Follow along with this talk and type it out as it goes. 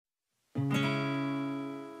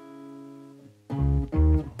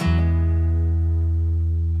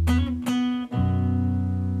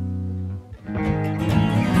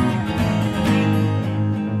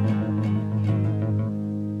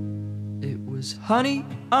was honey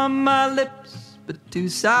on my lips, but too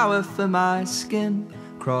sour for my skin.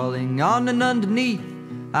 Crawling on and underneath,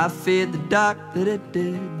 I feared the dark that it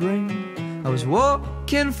did bring. I was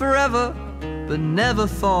walking forever, but never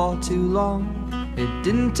for too long. It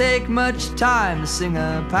didn't take much time to sing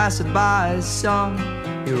a passerby's song.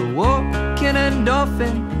 You're a walking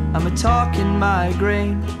endorphin, I'm a talking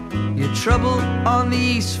migraine. You're trouble on the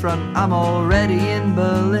east front, I'm already in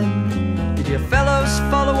Berlin. Did your fellows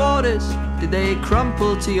follow orders? Did they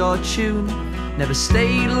crumple to your tune? Never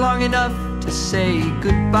stayed long enough to say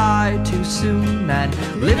goodbye too soon. And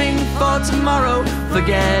living for tomorrow,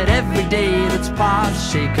 forget every day that's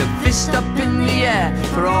past. Shake a fist up in the air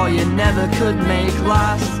for all you never could make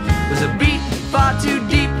last. Was a beat far too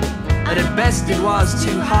deep, and at best it was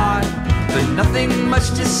too high. But nothing much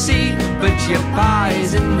to see but your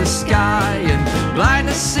pies in the sky. And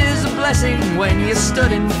blindness is a blessing when you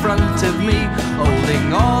stood in front of me,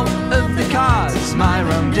 holding all of the cards, my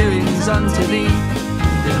wrongdoings unto thee.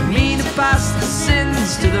 Didn't mean to pass the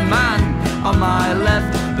sins to the man on my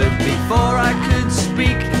left, but before I could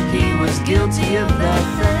speak, he was guilty of their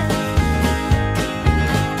theft.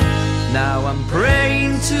 Now I'm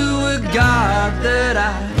praying to a God that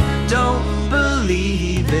I don't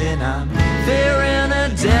believe in. I'm fearing a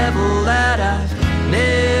devil that I've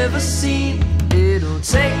never seen. It'll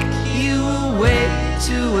take you away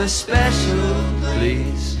to a special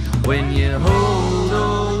place when you hold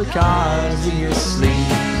all the cards in your sleeve.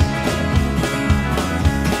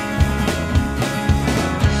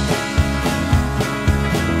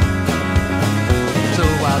 So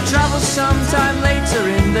I'll travel sometime later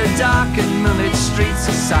in the dark and moonlit streets,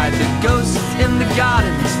 beside the ghosts in the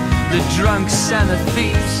gardens, the drunks and the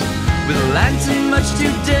thieves, with a lantern much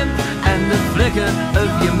too dim and the flicker of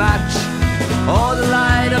your match, or the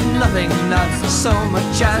light of nothing, not so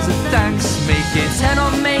much as a thanks. Make it 10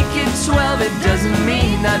 or make it 12, it doesn't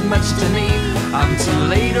mean that much to me. I'm too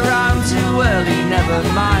late or I'm too early, never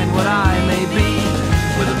mind what I may be.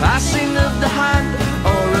 With a passing of the hand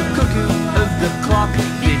or a cuckoo of the clock,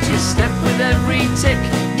 did you step with every tick?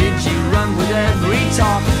 Did you run with every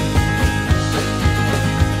talk?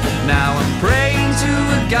 Now I'm praying to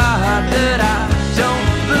a God that I don't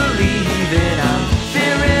believe in. I'm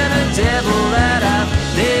fearing a devil that I've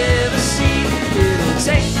never seen. It'll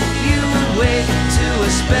take you away to a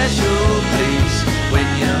special place when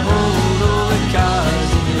you hold all the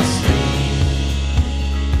cards in your sleeve.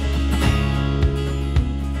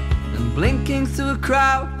 And blinking through a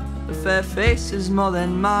crowd of fair faces more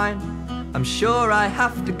than mine, I'm sure I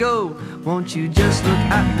have to go, won't you just look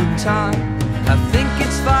at the time? I think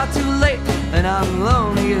it's far too late and I'm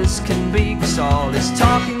lonely as can be, 'cause all this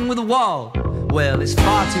talking with a wall, well, it's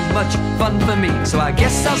far too much fun for me. So I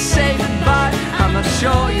guess I'll say goodbye, I'm not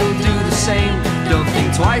sure you'll do the same. Don't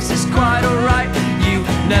think twice, it's quite alright, you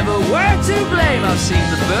never were to blame. I've seen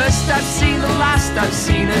the first, I've seen the last, I've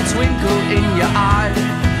seen a twinkle in your eye.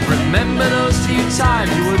 Remember those few times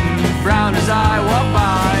you wouldn't frown as I walk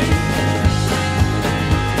by.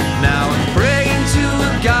 Now I'm praying to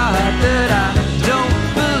a God that I don't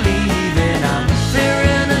believe in. I'm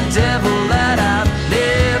fearing a devil that I've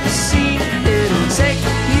never seen. It'll take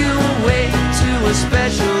you away to a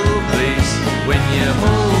special place when you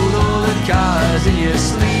hold all the cards in your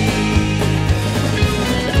sleeve.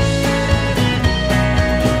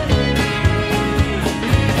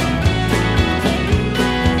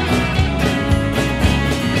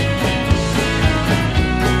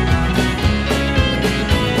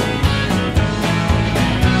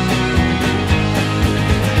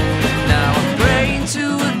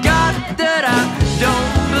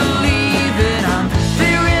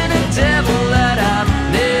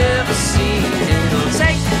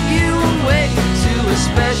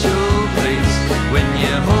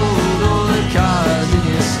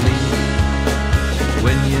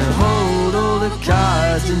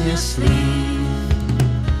 In your sleeve,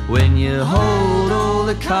 when you hold all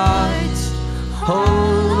the cards,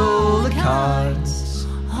 hold all the cards,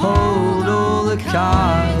 hold all the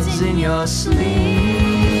cards in your sleeve.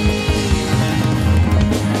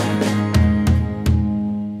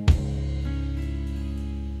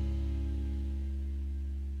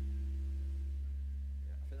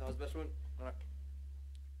 I think that was the best one. All right.